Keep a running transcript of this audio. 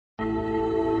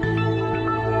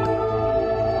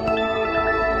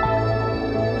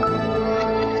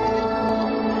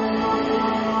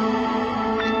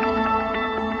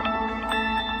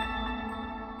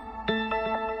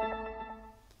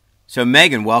So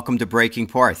Megan, welcome to Breaking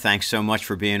Part. Thanks so much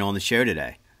for being on the show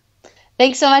today.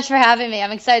 Thanks so much for having me.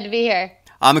 I'm excited to be here.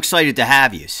 I'm excited to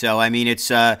have you. So I mean,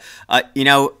 it's you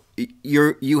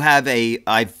have a.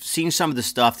 I've seen some of the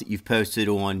stuff that you've posted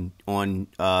on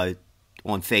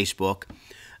Facebook,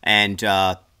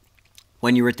 and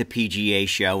when you were at the PGA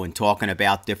show and talking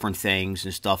about different things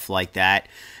and stuff like that.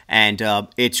 And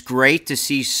it's great to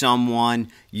see someone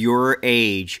your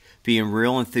age being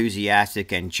real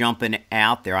enthusiastic and jumping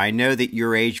out there. I know that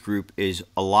your age group is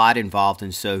a lot involved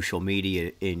in social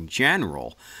media in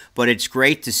general, but it's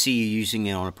great to see you using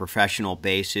it on a professional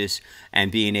basis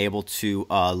and being able to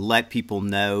let people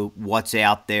know what's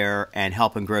out there and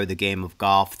helping grow the game of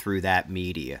golf through that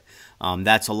media.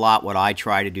 That's a lot what I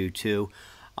try to do too.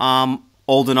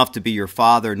 Old enough to be your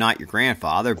father, not your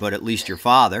grandfather, but at least your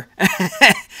father.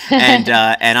 and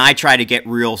I try to get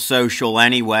real social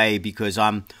anyway because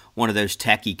I'm one of those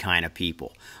techie kind of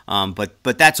people. But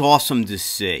that's awesome to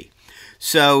see.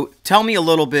 So tell me a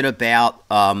little bit about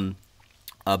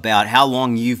how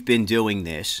long you've been doing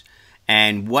this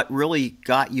and what really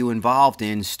got you involved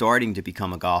in starting to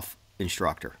become a golf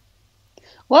instructor.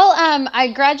 Well,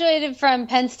 I graduated from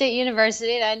Penn State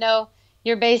University, and I know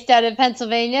you're based out of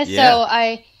Pennsylvania, Yeah. so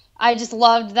I just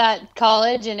loved that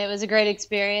college, and it was a great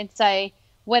experience. I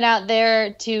went out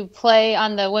there to play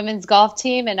on the women's golf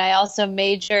team, and I also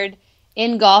majored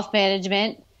in golf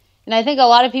management. And I think a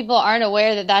lot of people aren't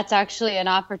aware that that's actually an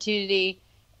opportunity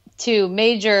to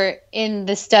major in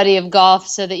the study of golf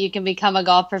so that you can become a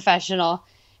golf professional.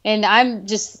 And I'm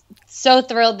just so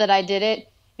thrilled that I did it.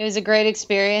 It was a great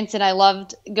experience, and I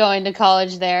loved going to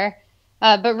college there.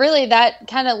 But really, that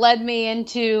kind of led me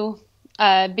into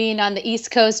being on the East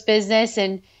Coast business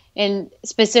and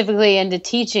specifically into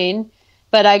teaching.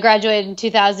 But I graduated in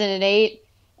 2008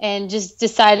 and just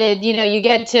decided, you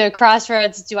get to a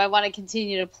crossroads. Do I want to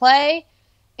continue to play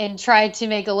and try to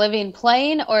make a living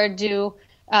playing, or do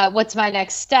what's my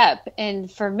next step?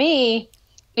 And for me,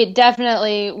 it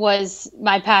definitely was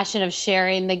my passion of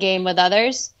sharing the game with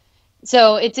others.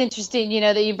 So it's interesting,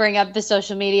 that you bring up the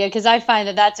social media, because I find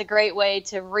that that's a great way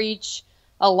to reach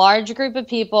a large group of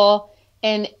people.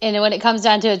 And when it comes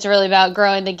down to it, it's really about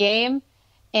growing the game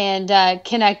and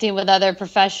connecting with other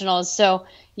professionals. So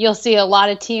you'll see a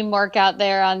lot of teamwork out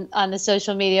there on the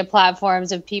social media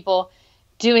platforms of people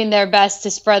doing their best to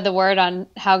spread the word on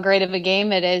how great of a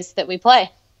game it is that we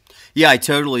play. Yeah, I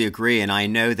totally agree. And I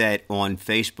know that on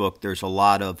Facebook, there's a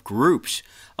lot of groups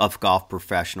of golf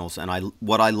professionals. And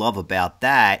what I love about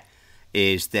that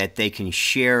is that they can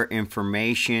share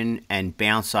information and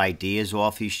bounce ideas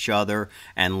off each other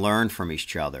and learn from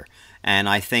each other. And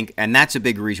I think, and that's a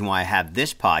big reason why I have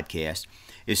this podcast,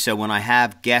 is so when I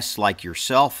have guests like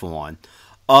yourself on,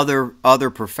 other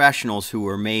professionals who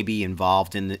are maybe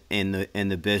involved in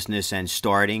the business and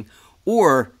starting,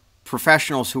 or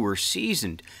professionals who are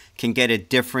seasoned, can get a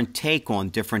different take on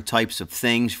different types of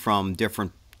things from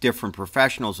different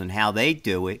professionals and how they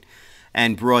do it,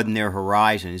 and broaden their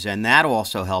horizons. And that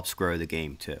also helps grow the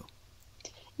game too.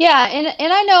 Yeah,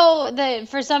 and I know that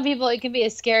for some people it can be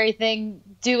a scary thing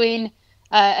doing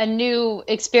a new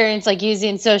experience like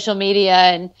using social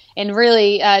media, and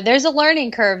really there's a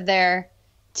learning curve there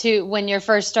to when you're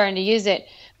first starting to use it.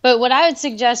 But what I would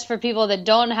suggest for people that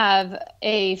don't have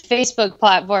a Facebook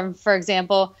platform, for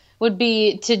example, would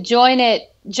be to join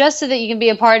it just so that you can be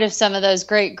a part of some of those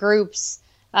great groups,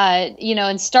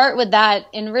 and start with that.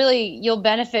 And really, you'll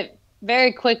benefit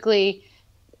very quickly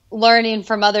learning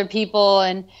from other people.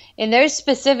 And there's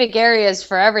specific areas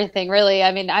for everything, really.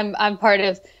 I mean, I'm part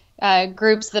of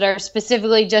groups that are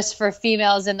specifically just for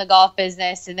females in the golf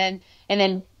business, and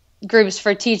then groups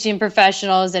for teaching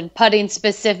professionals and putting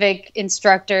specific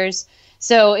instructors.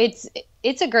 So it's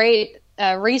a great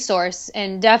resource,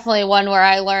 and definitely one where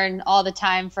I learn all the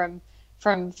time from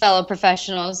fellow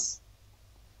professionals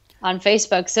on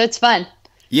Facebook. So it's fun.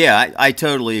 Yeah, I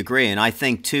totally agree. And I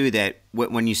think too that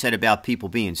when you said about people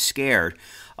being scared,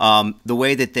 the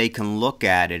way that they can look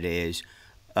at it is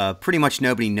pretty much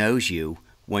nobody knows you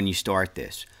when you start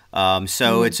this.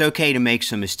 So it's okay to make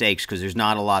some mistakes because there's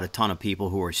not a ton of people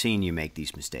who are seeing you make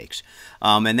these mistakes.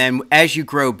 And then as you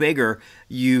grow bigger,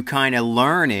 you kind of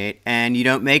learn it and you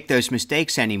don't make those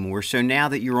mistakes anymore. So now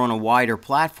that you're on a wider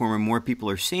platform and more people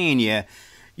are seeing you,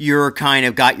 you're kind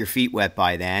of got your feet wet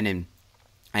by then,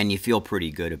 and you feel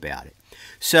pretty good about it.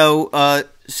 So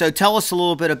so tell us a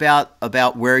little bit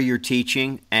about where you're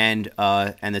teaching and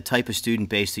the type of student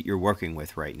base that you're working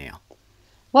with right now.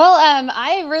 Well,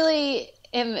 I really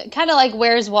am kind of like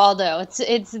Where's Waldo.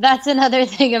 It's that's another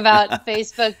thing about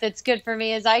Facebook that's good for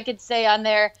me is I could say on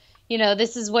there,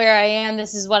 this is where I am,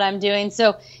 this is what I'm doing.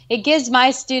 So it gives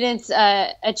my students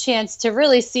a chance to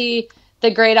really see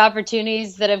the great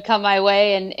opportunities that have come my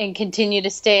way and continue to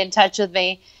stay in touch with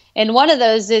me. And one of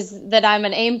those is that I'm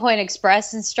an Aimpoint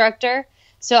Express instructor.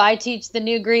 So I teach the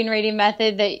new green reading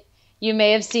method that you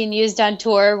may have seen used on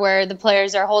tour, where the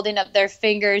players are holding up their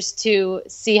fingers to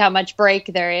see how much break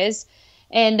there is.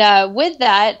 And with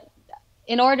that,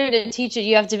 in order to teach it,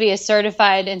 you have to be a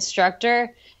certified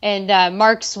instructor. And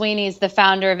Mark Sweeney is the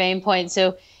founder of Aimpoint.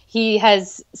 So he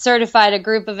has certified a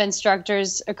group of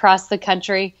instructors across the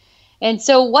country. And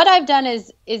so what I've done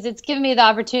is it's given me the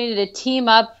opportunity to team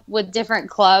up with different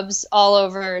clubs all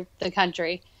over the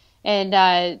country.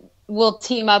 And we'll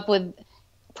team up with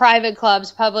private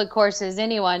clubs, public courses,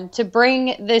 anyone, to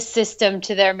bring this system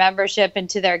to their membership and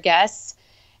to their guests.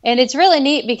 And it's really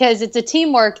neat because it's a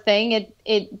teamwork thing.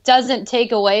 It doesn't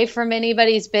take away from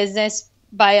anybody's business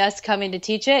by us coming to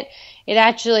teach it. It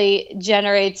actually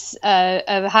generates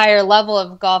a higher level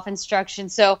of golf instruction.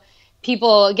 So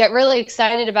people get really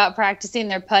excited about practicing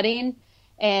their putting.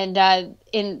 And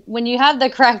when you have the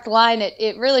correct line,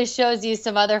 it really shows you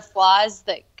some other flaws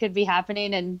that could be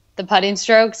happening in the putting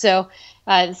stroke. So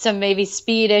some maybe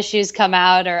speed issues come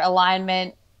out, or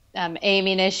alignment,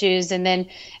 aiming issues. And then,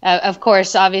 of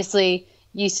course, obviously,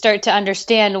 you start to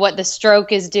understand what the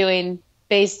stroke is doing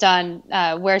based on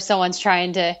where someone's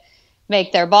trying to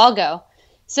make their ball go.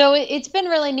 So it's been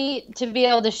really neat to be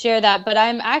able to share that. But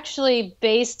I'm actually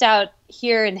based out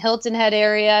here in Hilton Head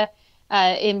area,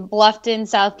 in Bluffton,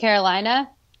 South Carolina.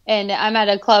 And I'm at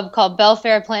a club called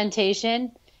Belfair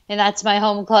Plantation, and that's my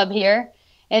home club here.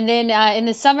 And then in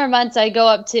the summer months, I go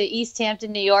up to East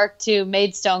Hampton, New York, to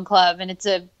Maidstone Club. And it's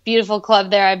a beautiful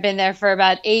club there. I've been there for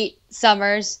about 8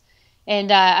 summers.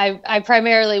 And I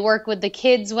primarily work with the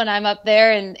kids when I'm up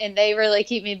there, and they really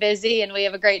keep me busy, and we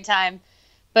have a great time.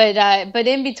 But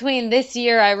in between this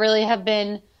year, I really have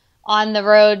been on the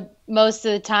road most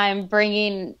of the time,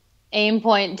 bringing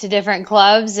Aimpoint to different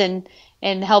clubs and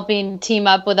helping team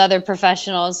up with other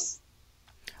professionals.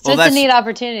 So it's a neat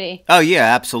opportunity. Oh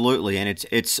yeah, absolutely. And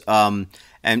it's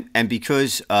and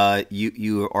because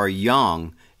you are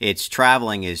young, it's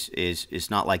traveling is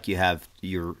not like you have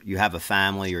a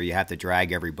family or you have to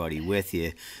drag everybody with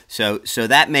you. So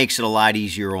that makes it a lot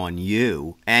easier on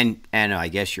you and I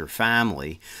guess your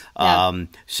family. Yeah.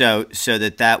 So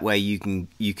that way you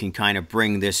can kind of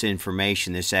bring this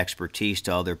information, this expertise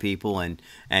to other people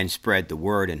and spread the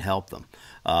word and help them.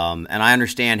 And I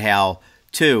understand how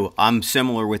too. I'm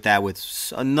similar with that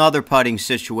with another putting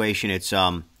situation. It's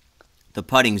the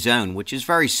putting zone, which is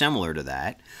very similar to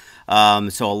that.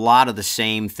 So a lot of the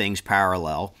same things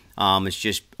parallel. It's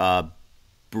just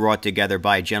brought together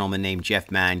by a gentleman named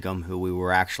Jeff Mangum, who we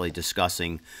were actually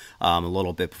discussing a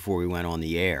little bit before we went on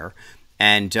the air.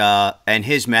 And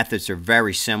his methods are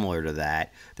very similar to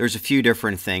that. There's a few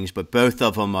different things, but both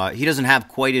of them, he doesn't have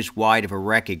quite as wide of a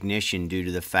recognition due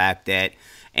to the fact that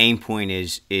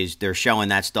Aimpoint is they're showing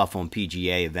that stuff on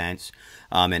PGA events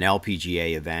and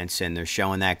LPGA events, and they're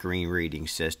showing that green reading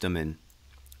system, and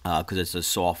because it's a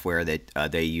software that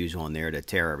they use on there to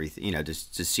tear everything, to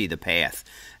see the path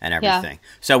and everything. Yeah.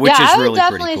 So which is really pretty cool. I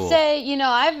would definitely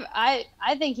say,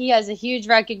 I think he has a huge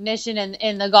recognition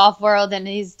in the golf world, and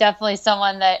he's definitely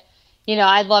someone that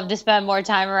I'd love to spend more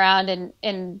time around,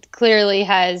 and clearly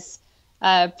has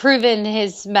proven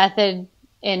his method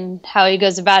in how he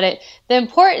goes about it. The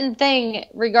important thing,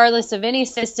 regardless of any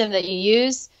system that you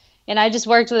use, and I just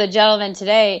worked with a gentleman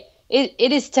today,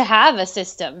 it is to have a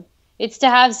system. It's to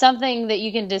have something that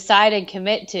you can decide and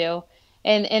commit to.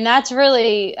 And that's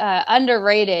really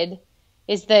underrated,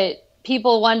 is that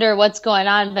people wonder what's going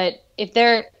on. But if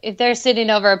they're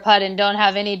sitting over a putt and don't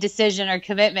have any decision or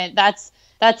commitment, that's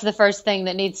the first thing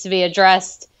that needs to be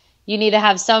addressed. You need to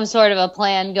have some sort of a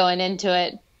plan going into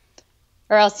it,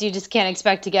 or else you just can't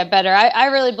expect to get better. I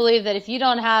really believe that if you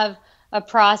don't have a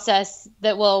process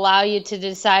that will allow you to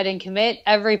decide and commit,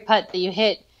 every putt that you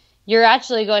hit, you're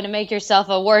actually going to make yourself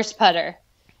a worse putter.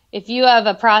 If you have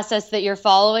a process that you're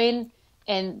following,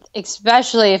 and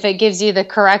especially if it gives you the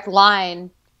correct line,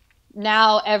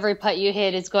 now every putt you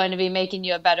hit is going to be making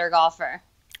you a better golfer.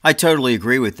 I totally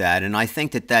agree with that, and I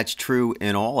think that that's true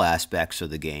in all aspects of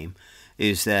the game,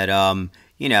 is that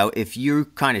if you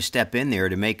kind of step in there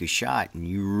to make a shot and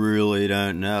you really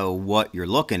don't know what you're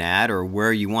looking at or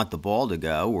where you want the ball to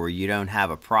go, or you don't have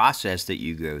a process that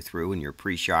you go through in your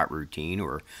pre-shot routine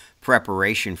or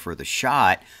preparation for the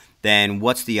shot, then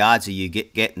what's the odds of you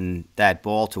getting that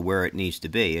ball to where it needs to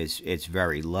be? It's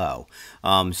very low.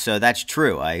 So that's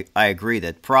true. I agree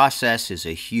that process is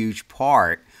a huge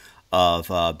part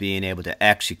of being able to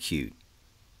execute.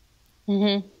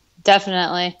 Mm-hmm.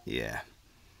 Definitely. Yeah.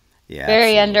 Yeah,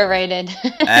 Very absolutely. underrated.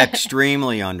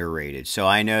 Extremely underrated. So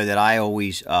I know that I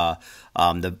always one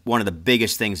of the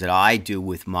biggest things that I do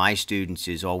with my students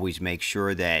is always make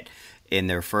sure that in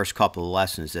their first couple of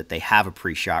lessons that they have a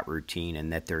pre-shot routine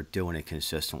and that they're doing it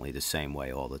consistently the same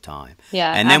way all the time.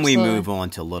 Yeah, And then we absolutely. move on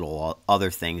to little other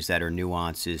things that are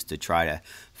nuances to try to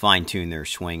fine-tune their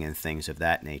swing and things of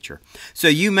that nature. So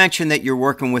you mentioned that you're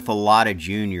working with a lot of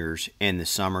juniors in the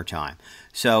summertime.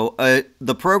 So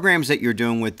the programs that you're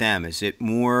doing with them, is it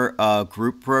more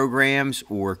group programs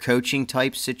or coaching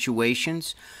type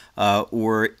situations,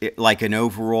 like an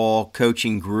overall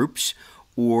coaching groups,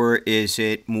 or is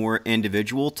it more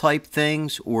individual type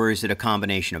things, or is it a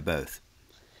combination of both?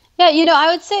 Yeah,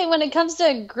 I would say when it comes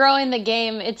to growing the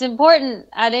game, it's important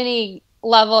at any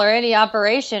level or any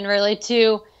operation really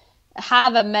to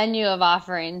have a menu of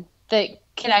offering that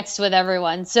connects with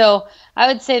everyone. So I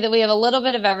would say that we have a little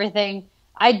bit of everything.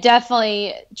 I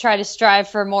definitely try to strive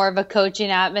for more of a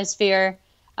coaching atmosphere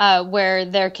where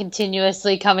they're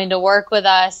continuously coming to work with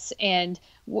us. And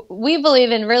we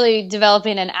believe in really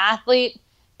developing an athlete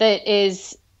that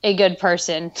is a good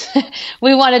person.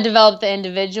 We want to develop the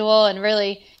individual and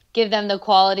really give them the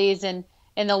qualities and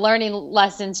the learning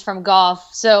lessons from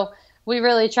golf. So we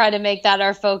really try to make that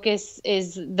our focus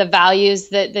is the values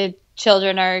that the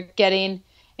children are getting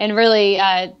and really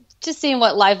just seeing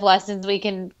what life lessons we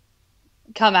can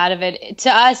come out of it. To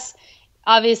us,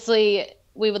 obviously,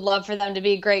 we would love for them to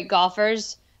be great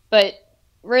golfers, but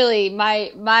really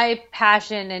my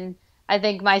passion and I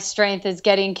think my strength is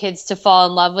getting kids to fall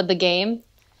in love with the game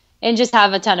and just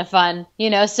have a ton of fun.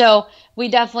 So we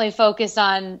definitely focus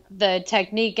on the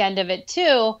technique end of it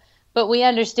too, but we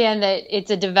understand that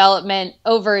it's a development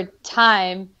over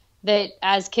time that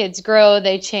as kids grow,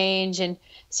 they change. And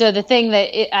so the thing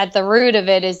that at the root of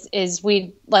it is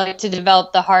we like to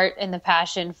develop the heart and the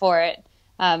passion for it,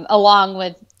 along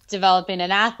with developing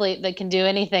an athlete that can do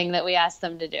anything that we ask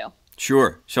them to do.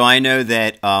 Sure. So I know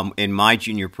that in my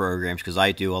junior programs, because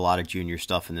I do a lot of junior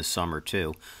stuff in the summer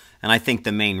too, and I think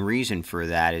the main reason for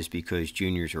that is because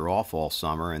juniors are off all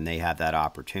summer and they have that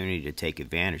opportunity to take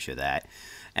advantage of that.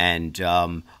 And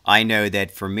I know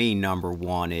that for me, number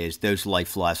one is those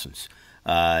life lessons.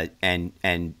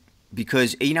 And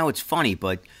because, it's funny,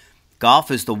 but golf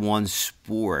is the one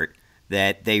sport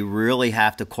that they really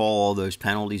have to call all those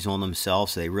penalties on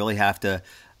themselves. They really have to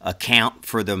account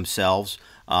for themselves.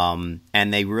 And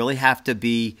they really have to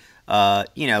be,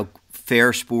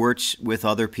 fair sports with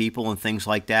other people and things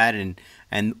like that.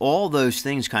 And all those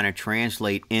things kind of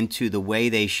translate into the way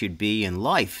they should be in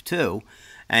life, too.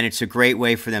 And it's a great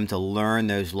way for them to learn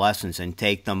those lessons and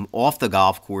take them off the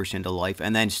golf course into life.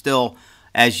 And then still,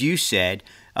 as you said,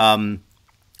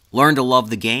 learn to love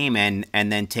the game and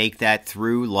then take that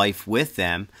through life with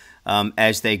them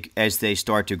as they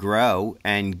start to grow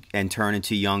and turn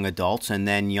into young adults and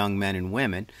then young men and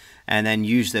women, and then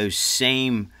use those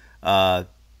same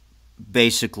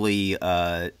basically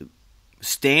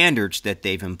standards that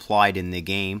they've implied in the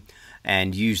game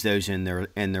and use those in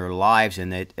their lives,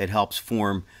 and it helps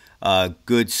form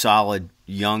good, solid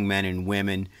young men and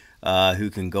women who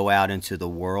can go out into the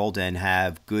world and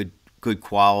have good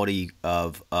quality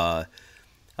of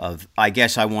I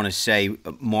guess I want to say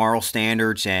moral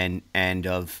standards and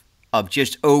of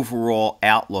just overall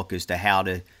outlook as to how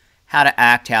to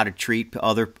act, how to treat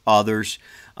others,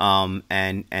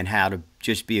 and how to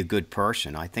just be a good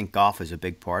person. I think golf is a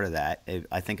big part of that.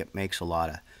 I think it makes a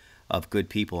lot of good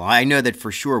people. I know that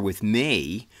for sure with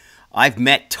me, I've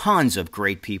met tons of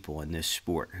great people in this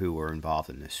sport who are involved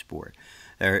in this sport.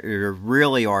 There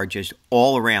really are just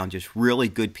all around just really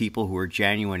good people who are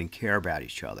genuine and care about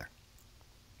each other.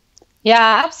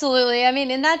 Yeah, absolutely. I mean,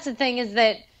 and that's the thing is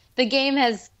that the game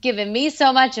has given me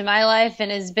so much in my life and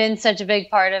has been such a big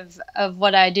part of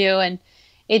what I do. And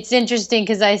it's interesting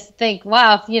because I think,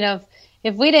 wow,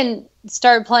 if we didn't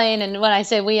start playing, and when I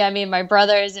say we, I mean my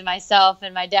brothers and myself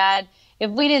and my dad,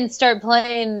 if we didn't start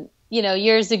playing,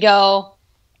 years ago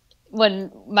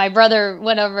when my brother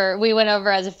we went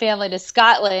over as a family to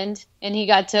Scotland and he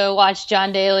got to watch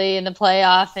John Daly in the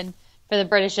playoff and for the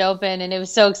British Open, and it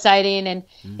was so exciting. And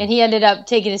he ended up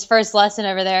taking his first lesson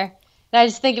over there. And I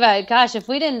just think about it, gosh, if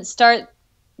we didn't start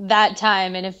that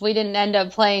time and if we didn't end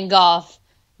up playing golf,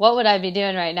 what would I be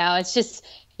doing right now? It's just,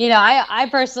 I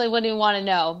personally wouldn't even want to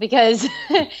know because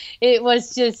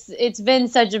it's been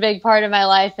such a big part of my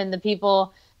life and the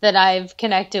people that I've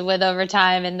connected with over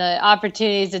time and the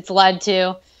opportunities it's led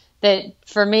to, that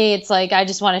for me, it's like I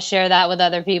just want to share that with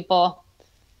other people.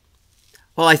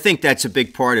 Well, I think that's a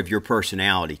big part of your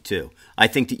personality, too. I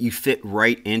think that you fit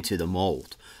right into the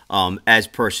mold. as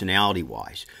personality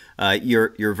wise.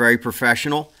 You're very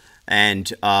professional, and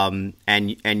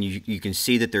you can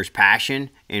see that there's passion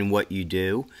in what you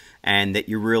do, and that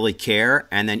you really care,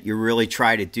 and that you really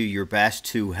try to do your best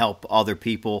to help other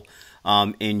people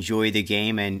enjoy the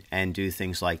game and do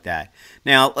things like that.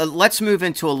 Now, let's move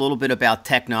into a little bit about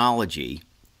technology.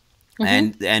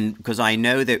 And because I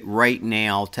know that right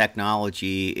now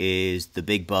technology is the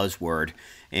big buzzword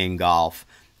in golf,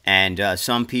 and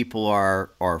some people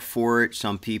are for it,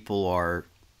 some people are.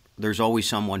 There's always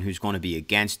someone who's going to be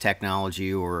against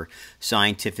technology or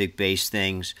scientific-based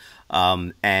things,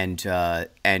 and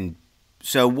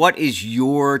so what is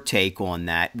your take on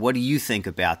that? What do you think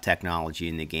about technology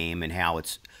in the game and how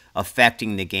it's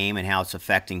affecting the game and how it's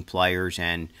affecting players,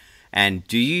 and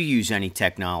do you use any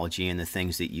technology in the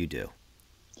things that you do?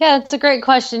 Yeah, that's a great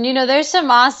question. There's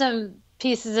some awesome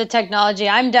pieces of technology.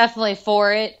 I'm definitely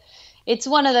for it. It's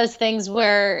one of those things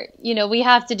where, we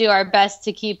have to do our best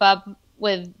to keep up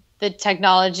with the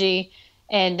technology,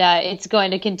 and it's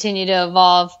going to continue to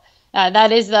evolve.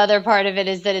 That is the other part of it,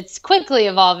 is that it's quickly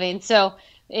evolving. So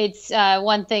it's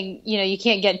one thing, you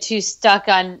can't get too stuck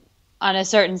on a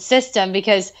certain system,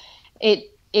 because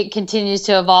it continues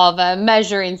to evolve, a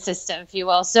measuring system, if you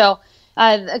will. So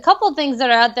a couple of things that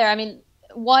are out there. I mean,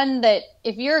 one, that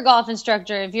if you're a golf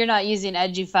instructor, if you're not using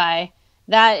Edufy,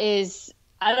 that is,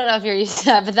 I don't know if you're using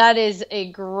that, but that is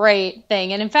a great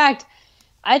thing. And in fact,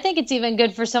 I think it's even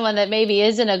good for someone that maybe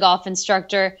isn't a golf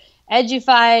instructor.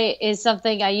 Edufy is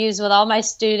something I use with all my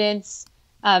students.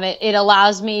 It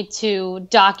allows me to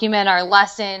document our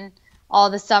lesson, all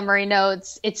the summary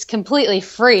notes. It's completely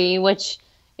free, which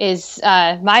is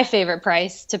my favorite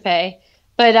price to pay.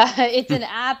 But it's an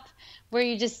app where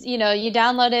you just, you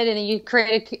download it and you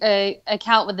create a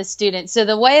account with the student. So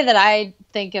the way that I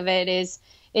think of it is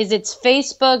it's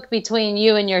Facebook between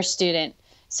you and your student.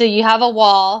 So you have a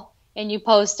wall and you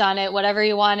post on it whatever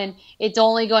you want, and it's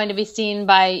only going to be seen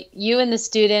by you and the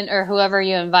student or whoever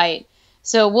you invite.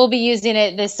 So we'll be using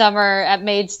it this summer at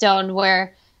Maidstone,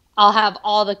 where I'll have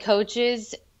all the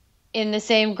coaches in the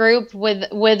same group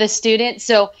with a student.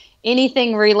 So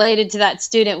anything related to that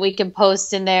student we can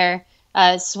post in there.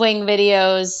 Swing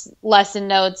videos, lesson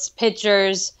notes,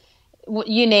 pictures,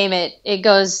 you name it, it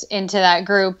goes into that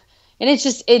group. And it's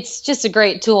just a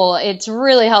great tool. It's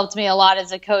really helped me a lot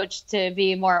as a coach to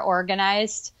be more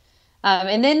organized.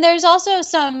 And then there's also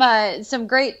some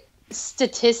great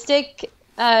statistic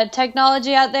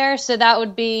technology out there. So that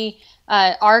would be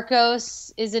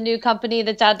Arcos is a new company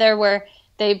that's out there, where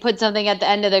they put something at the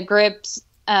end of the grips.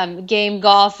 Game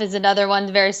Golf is another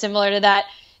one very similar to that.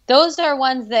 Those are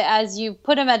ones that, as you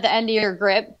put them at the end of your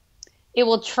grip, it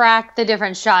will track the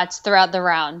different shots throughout the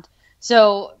round.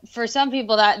 So for some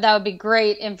people, that would be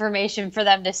great information for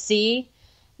them to see,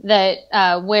 that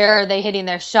where are they hitting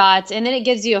their shots. And then it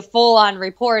gives you a full-on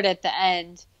report at the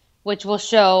end, which will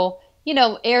show,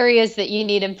 areas that you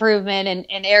need improvement,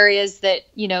 and areas that,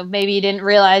 maybe you didn't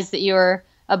realize that you were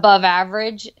above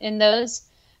average in those.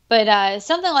 But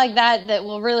something like that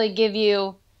will really give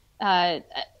you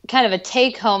kind of a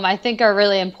take home, I think, are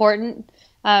really important.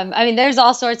 I mean, there's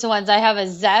all sorts of ones. I have a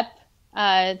ZEP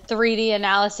 3D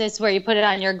analysis where you put it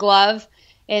on your glove,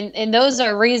 and those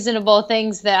are reasonable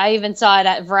things that I even saw it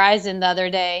at Verizon the other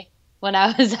day when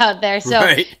I was out there. So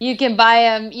right. You can buy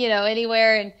them,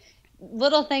 anywhere, and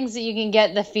little things that you can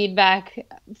get the feedback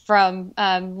from.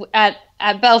 At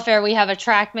Belfair, we have a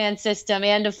TrackMan system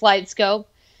and a flight scope.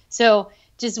 So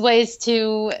just ways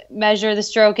to measure the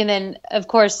stroke. And then, of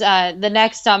course, the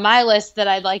next on my list that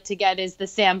I'd like to get is the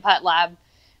Sam Putt Lab,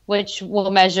 which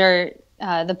will measure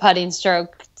the putting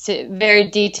stroke to very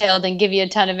detailed and give you a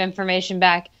ton of information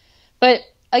back. But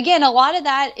again, a lot of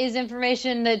that is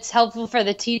information that's helpful for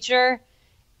the teacher.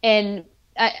 And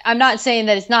I'm not saying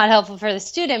that it's not helpful for the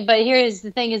student, but here's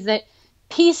the thing, is that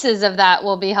pieces of that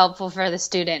will be helpful for the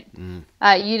student.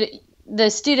 The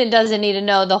student doesn't need to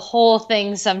know the whole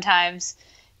thing sometimes,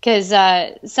 because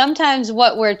sometimes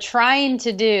what we're trying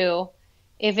to do,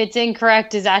 if it's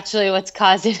incorrect, is actually what's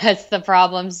causing us the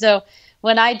problem. So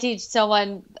when I teach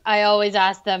someone, I always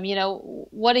ask them,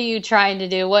 what are you trying to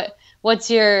do?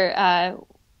 What's your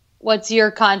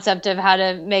concept of how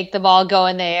to make the ball go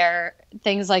in the air,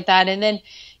 things like that. And then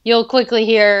you'll quickly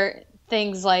hear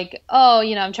things like, oh,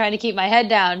 I'm trying to keep my head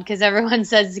down, because everyone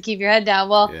says to keep your head down.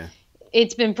 Well, yeah.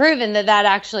 It's been proven that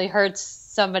actually hurts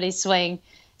somebody's swing.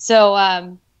 So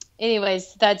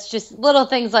anyways, that's just little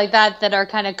things like that are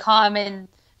kind of common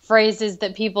phrases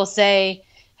that people say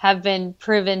have been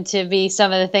proven to be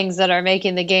some of the things that are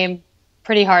making the game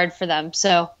pretty hard for them.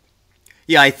 So,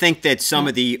 yeah, I think that some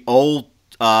of the old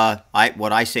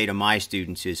what I say to my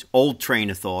students is old train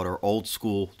of thought or old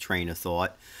school train of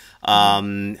thought.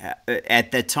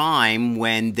 At the time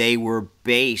when they were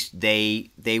based,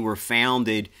 they were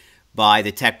founded by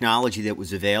the technology that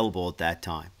was available at that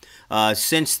time.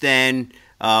 Since then,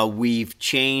 we've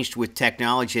changed with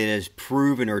technology that has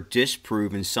proven or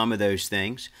disproven some of those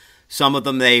things. Some of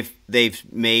them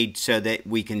they've made so that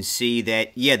we can see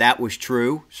that, yeah, that was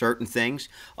true, certain things.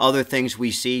 Other things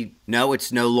we see, no,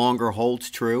 it's no longer holds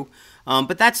true.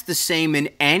 But that's the same in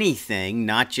anything,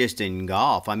 not just in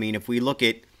golf. I mean, if we look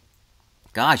at,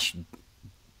 gosh,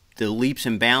 the leaps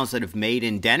and bounds that have made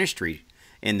in dentistry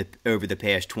over the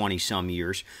past 20-some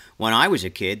years. When I was a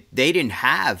kid, they didn't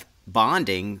have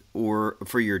bonding or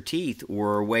for your teeth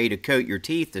or a way to coat your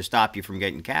teeth to stop you from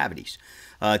getting cavities.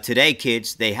 Today,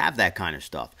 kids, they have that kind of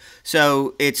stuff.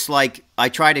 So it's like I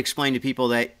try to explain to people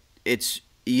that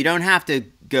you don't have to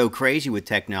go crazy with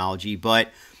technology, but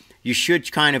you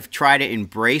should kind of try to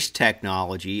embrace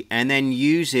technology and then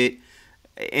use it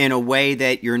in a way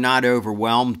that you're not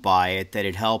overwhelmed by it, that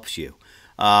it helps you.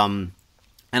 And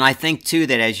I think, too,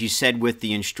 that as you said with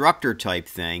the instructor type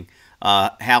thing,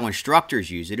 how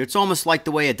instructors use it, it's almost like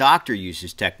the way a doctor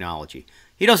uses technology.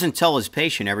 He doesn't tell his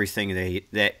patient everything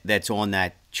that's on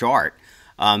that chart.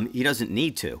 He doesn't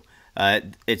need to.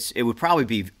 It would probably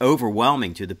be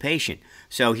overwhelming to the patient.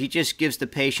 So he just gives the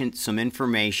patient some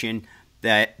information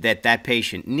that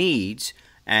patient needs,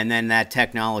 and then that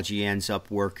technology ends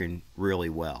up working really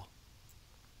well.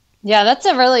 Yeah, that's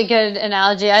a really good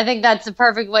analogy. I think that's a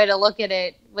perfect way to look at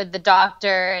it with the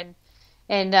doctor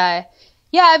and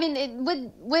yeah, I mean,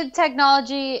 with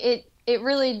technology, it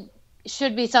really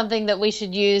should be something that we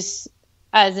should use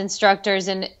as instructors.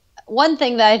 And one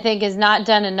thing that I think is not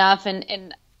done enough,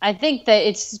 and I think that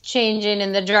it's changing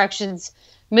in the directions,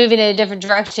 moving in a different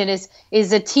direction,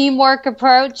 is a teamwork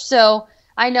approach. So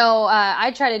I know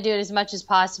I try to do it as much as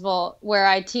possible, where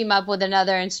I team up with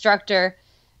another instructor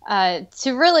to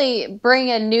really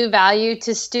bring a new value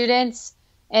to students,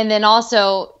 and then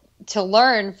also to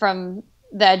learn from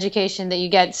the education that you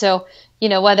get. So, you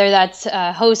know, whether that's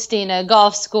hosting a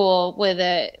golf school with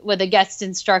a guest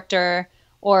instructor,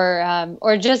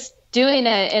 or just doing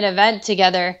an event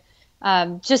together,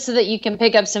 just so that you can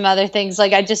pick up some other things.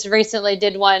 Like I just recently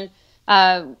did one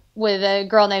with a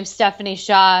girl named Stephanie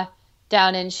Shaw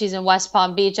she's in West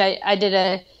Palm Beach. I did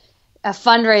a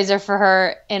fundraiser for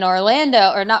her in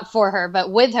Orlando, or not for her,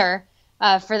 but with her,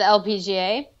 for the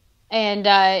LPGA. And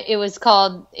it was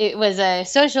a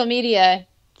social media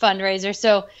fundraiser.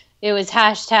 So it was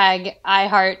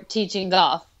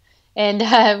 #IHeartTeachingGolf.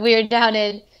 And we were down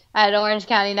at Orange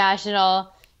County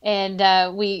National,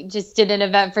 and we just did an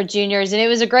event for juniors. And it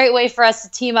was a great way for us to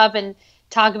team up and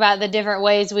talk about the different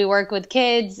ways we work with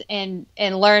kids and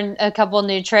learn a couple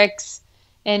new tricks.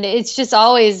 And it's just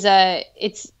always,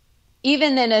 it's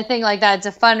even in a thing like that, it's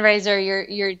a fundraiser.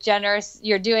 You're generous.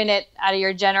 You're doing it out of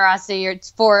your generosity. It's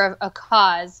for a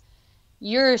cause.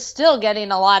 You're still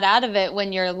getting a lot out of it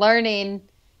when you're learning,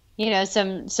 you know,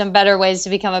 some better ways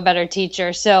to become a better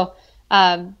teacher. So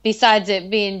besides it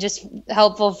being just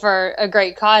helpful for a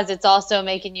great cause, it's also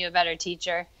making you a better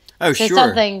teacher. Oh, so sure.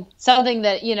 Something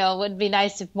that, you know, would be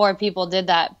nice if more people did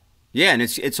that. Yeah, and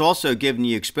it's also giving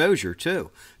you exposure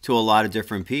too to a lot of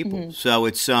different people. Mm-hmm. So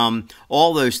it's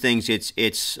all those things. It's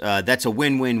that's a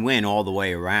win-win-win all the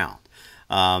way around.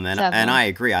 And I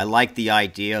agree. I like the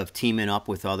idea of teaming up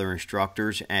with other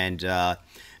instructors, and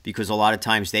because a lot of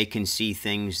times they can see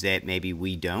things that maybe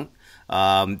we don't.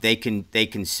 They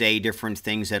can say different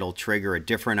things that'll trigger a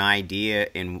different idea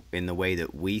in the way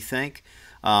that we think.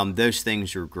 Those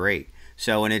things are great.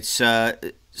 So, and it's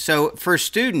so for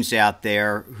students out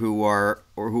there who are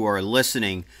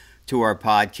listening to our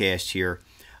podcast here,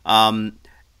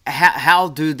 how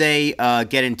do they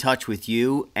get in touch with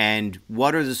you, and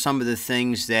what are some of the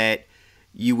things that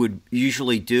you would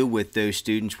usually do with those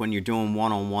students when you're doing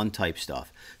one-on-one type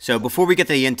stuff? So before we get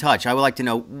to in touch, I would like to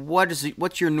know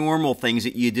what's your normal things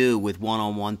that you do with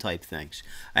one-on-one type things,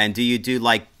 and do you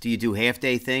do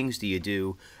half-day things? Do you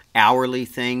do hourly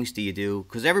things?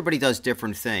 Because everybody does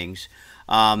different things.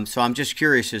 So I'm just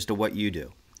curious as to what you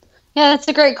do. Yeah, that's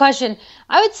a great question.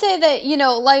 I would say that, you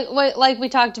know, like we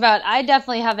talked about, I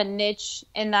definitely have a niche,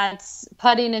 and that's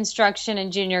putting instruction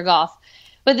in junior golf.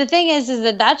 But the thing is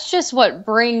that that's just what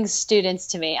brings students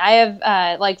to me. I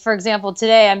have, like, for example,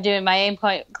 today I'm doing my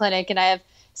Aimpoint clinic, and I have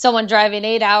someone driving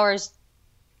 8 hours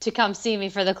to come see me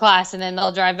for the class, and then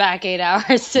they'll drive back 8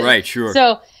 hours. Right, sure.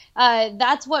 So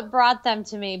that's what brought them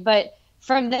to me. But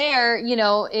from there, you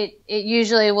know, it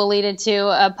usually will lead into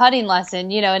a putting lesson,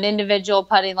 you know, an individual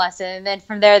putting lesson. And then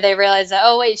from there, they realize that,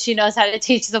 oh, wait, she knows how to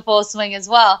teach the full swing as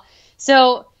well.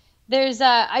 So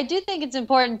I do think it's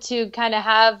important to kind of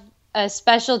have a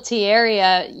specialty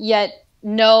area, yet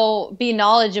be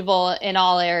knowledgeable in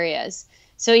all areas.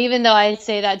 So even though I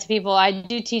say that to people, I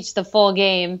do teach the full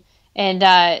game. And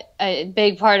a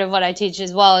big part of what I teach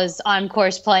as well is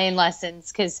on-course playing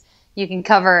lessons, because you can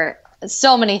cover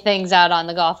so many things out on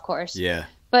the golf course. Yeah.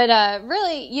 But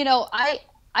really,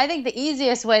 I think the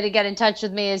easiest way to get in touch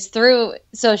with me is through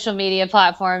social media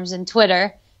platforms and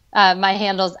Twitter. My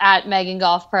handle's at Megan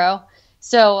Golf Pro.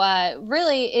 So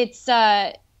really, it's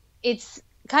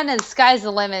kind of the sky's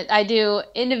the limit. I do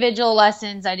individual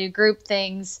lessons, I do group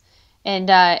things, and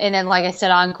then, like I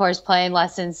said, on-course playing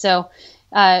lessons. So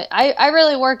I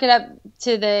really work it up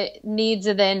to the needs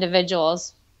of the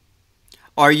individuals.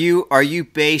 Are you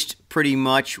based pretty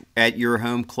much at your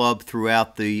home club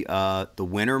throughout the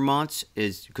winter months?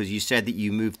 Is because you said that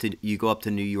you go up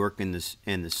to New York in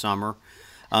the summer.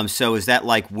 So is that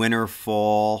like winter,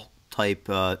 fall type,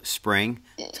 spring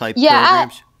type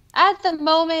programs? At the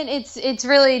moment, it's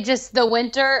really just the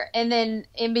winter, and then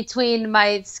in between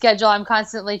my schedule, I'm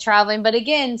constantly traveling. But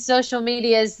again, social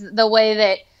media is the way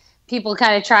that people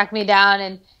kind of track me down,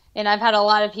 and I've had a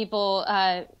lot of people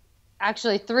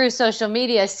actually through social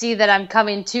media see that I'm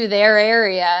coming to their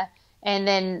area, and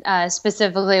then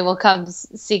specifically will come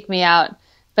seek me out.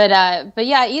 But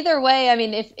yeah, either way, I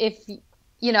mean, if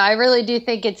I really do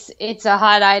think it's a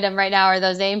hot item right now, are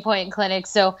those Aimpoint clinics.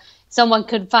 So someone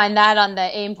could find that on the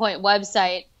Aimpoint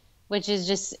website, which is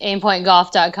just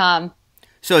aimpointgolf.com.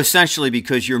 So essentially,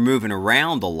 because you're moving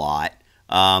around a lot,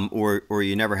 or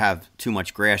you never have too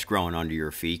much grass growing under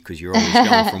your feet because you're always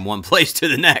going from one place to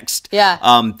the next. Yeah.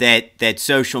 That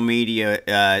social media,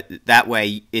 that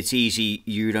way it's easy.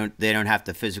 They don't have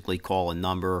to physically call a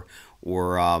number,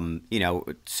 or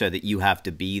so that you have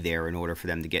to be there in order for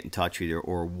them to get in touch with you,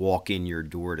 or walk in your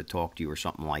door to talk to you or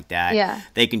something like that. Yeah.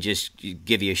 They can just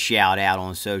give you a shout out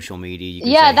on social media. You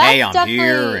can say, "Hey, I'm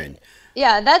here," and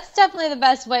yeah, that's definitely the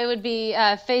best way would be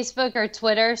Facebook or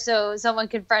Twitter. So someone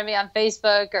could friend me on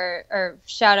Facebook or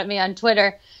shout at me on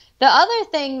Twitter. The other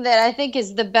thing that I think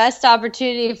is the best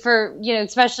opportunity for,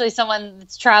 especially someone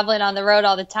that's traveling on the road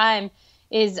all the time,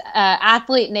 is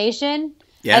Athlete Nation.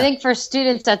 Yeah. I think for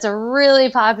students, that's a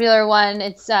really popular one.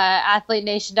 It's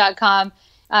athletenation.com.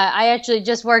 I actually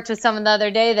just worked with someone the other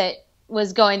day that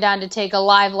was going down to take a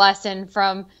live lesson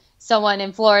from someone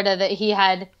in Florida that he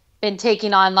had been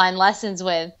taking online lessons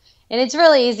with. And it's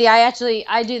really easy.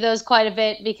 I do those quite a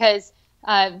bit because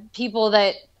people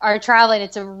that are traveling,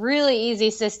 it's a really easy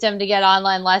system to get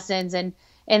online lessons, and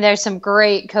there's some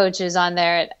great coaches on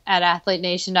there at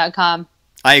athletenation.com.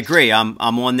 I agree. I'm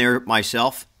on there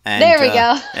myself. And, there we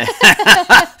go.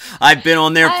 I've been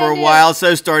on there for a while.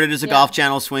 So started as a Golf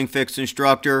Channel Swing Fix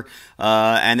instructor,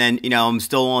 and then I'm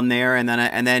still on there, and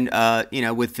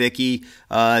then with Vicky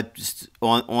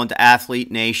on to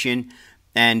Athlete Nation,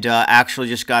 and actually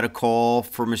just got a call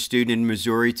from a student in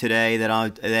Missouri today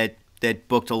that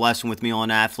booked a lesson with me on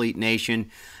Athlete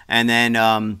Nation, and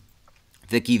then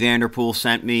Vicky Vanderpool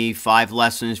sent me 5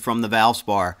 lessons from the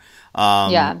Valspar.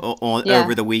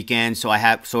 Over the weekend. So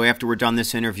after we're done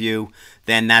this interview,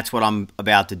 then that's what I'm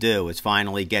about to do, is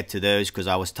finally get to those, because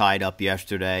I was tied up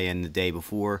yesterday and the day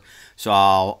before. So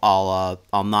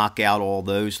I'll knock out all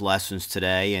those lessons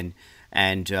today,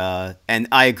 and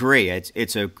I agree.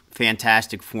 It's a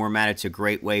fantastic format. It's a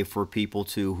great way for people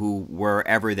who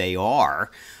wherever they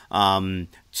are, to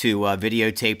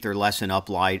videotape their lesson,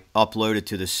 upload it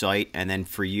to the site, and then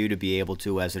for you to be able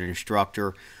to, as an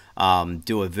instructor,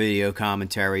 do a video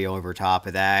commentary over top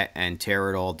of that and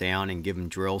tear it all down and give them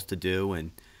drills to do.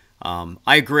 And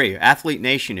I agree. Athlete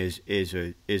Nation is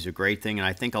a great thing, and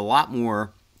I think a lot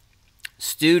more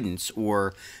students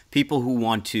or people who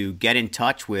want to get in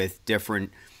touch with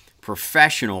different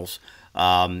professionals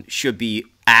should be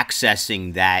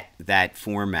accessing that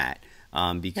format,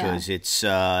 because it's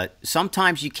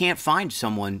sometimes you can't find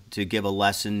someone to give a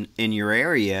lesson in your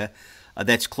area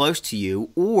that's close to you,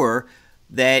 or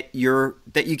that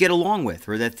you get along with,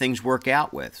 or that things work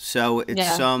out with. So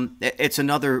it's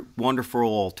another wonderful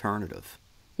alternative.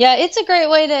 Yeah, it's a great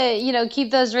way to keep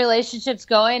those relationships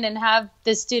going and have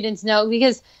the students know,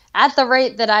 because at the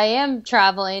rate that I am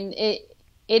traveling, it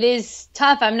is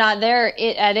tough. I'm not there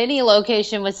at any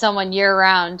location with someone year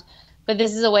round, but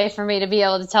this is a way for me to be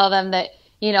able to tell them that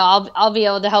I'll be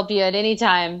able to help you at any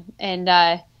time. And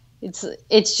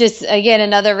it's just, again,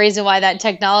 another reason why that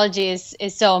technology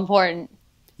is so important.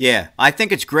 Yeah, I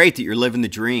think it's great that you're living the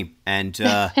dream, and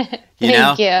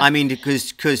Thank you. I mean,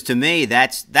 because to me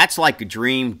that's like a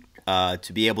dream,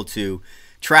 to be able to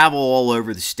travel all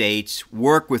over the states,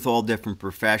 work with all different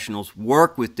professionals,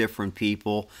 work with different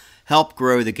people, help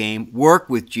grow the game, work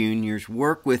with juniors,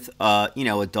 work with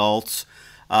adults.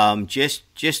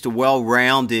 Just a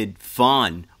well-rounded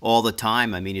fun all the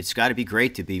time. I mean, it's got to be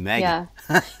great to be Megan.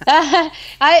 Yeah.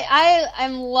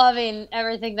 I'm loving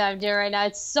everything that I'm doing right now.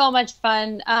 It's so much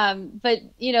fun. But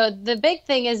the big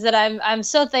thing is that I'm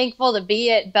so thankful to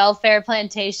be at Belfair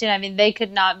Plantation. I mean, they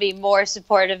could not be more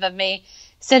supportive of me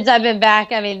since I've been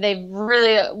back. I mean, they've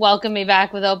really welcomed me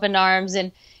back with open arms,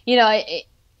 and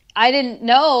I didn't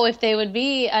know if they would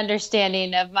be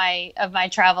understanding of my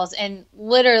travels, and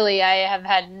literally I have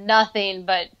had nothing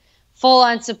but full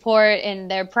on support, and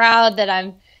they're proud that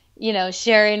I'm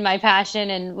sharing my passion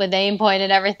and with Aimpoint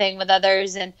and everything with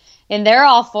others, and they're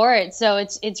all for it. So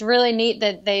it's really neat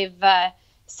that they've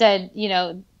said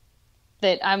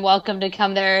that I'm welcome to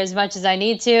come there as much as I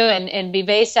need to and be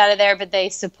based out of there, but they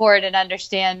support and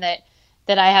understand that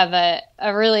I have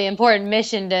a really important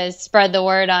mission to spread the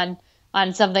word on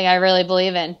something I really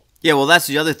believe in. Yeah, well, that's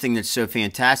the other thing that's so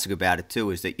fantastic about it, too,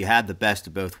 is that you have the best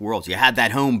of both worlds. You have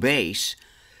that home base,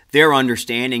 their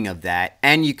understanding of that,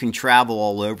 and you can travel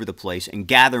all over the place and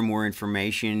gather more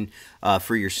information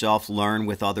for yourself, learn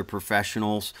with other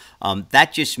professionals.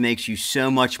 That just makes you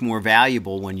so much more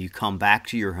valuable when you come back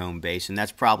to your home base, and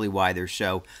that's probably why they're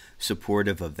so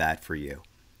supportive of that for you.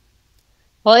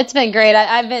 Well, it's been great.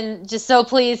 I've been just so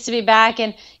pleased to be back,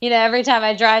 and every time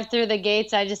I drive through the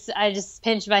gates, I just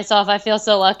pinch myself. I feel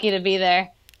so lucky to be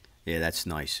there. Yeah, that's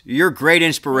nice. You're a great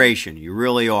inspiration. You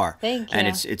really are. Thank you. And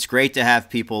it's great to have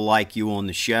people like you on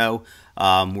the show.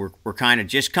 We're kind of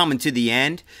just coming to the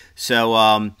end,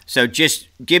 so just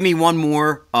give me one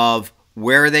more of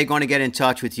where are they going to get in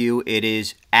touch with you? It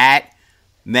is at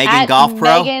Megan Golf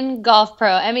Pro. Megan Golf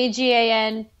Pro.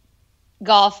 MEGAN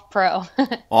Golf Pro.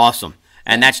 Awesome.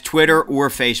 And that's Twitter or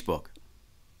Facebook?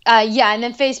 Yeah, and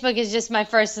then Facebook is just my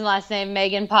first and last name,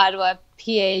 Megan Pudua,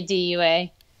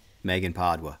 Padua. Megan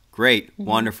Pudua. Great.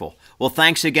 Wonderful. Well,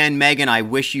 thanks again, Megan. I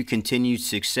wish you continued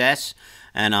success,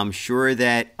 and I'm sure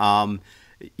that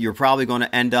you're probably going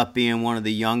to end up being one of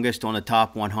the youngest on the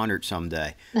top 100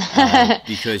 someday.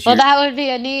 Because well, that would be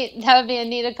a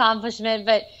neat accomplishment.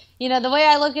 But the way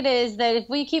I look at it is that if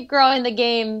we keep growing the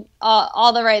game,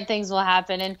 all the right things will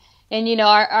happen. And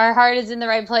our heart is in the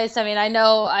right place. I mean, I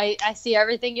know I see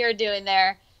everything you're doing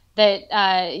there. That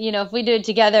if we do it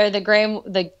together, the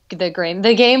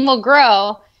game will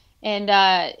grow, and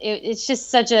it's just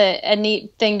such a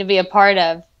neat thing to be a part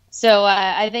of. So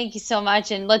I thank you so much,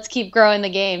 and let's keep growing the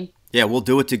game. Yeah, we'll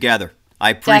do it together. I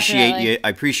appreciate Definitely. you. I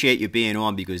appreciate you being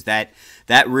on, because that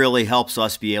really helps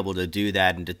us be able to do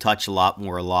that and to touch a lot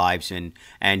more lives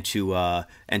and to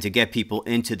get people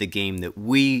into the game that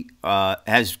we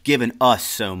has given us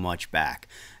so much back.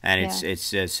 And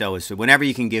so whenever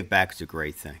you can give back, it's a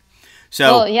great thing.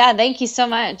 So well, yeah, thank you so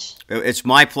much. It's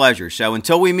my pleasure. So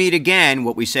until we meet again,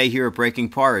 what we say here at Breaking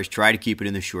Par is try to keep it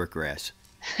in the short grass.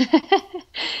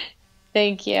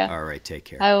 Thank you. All right, take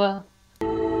care. I will.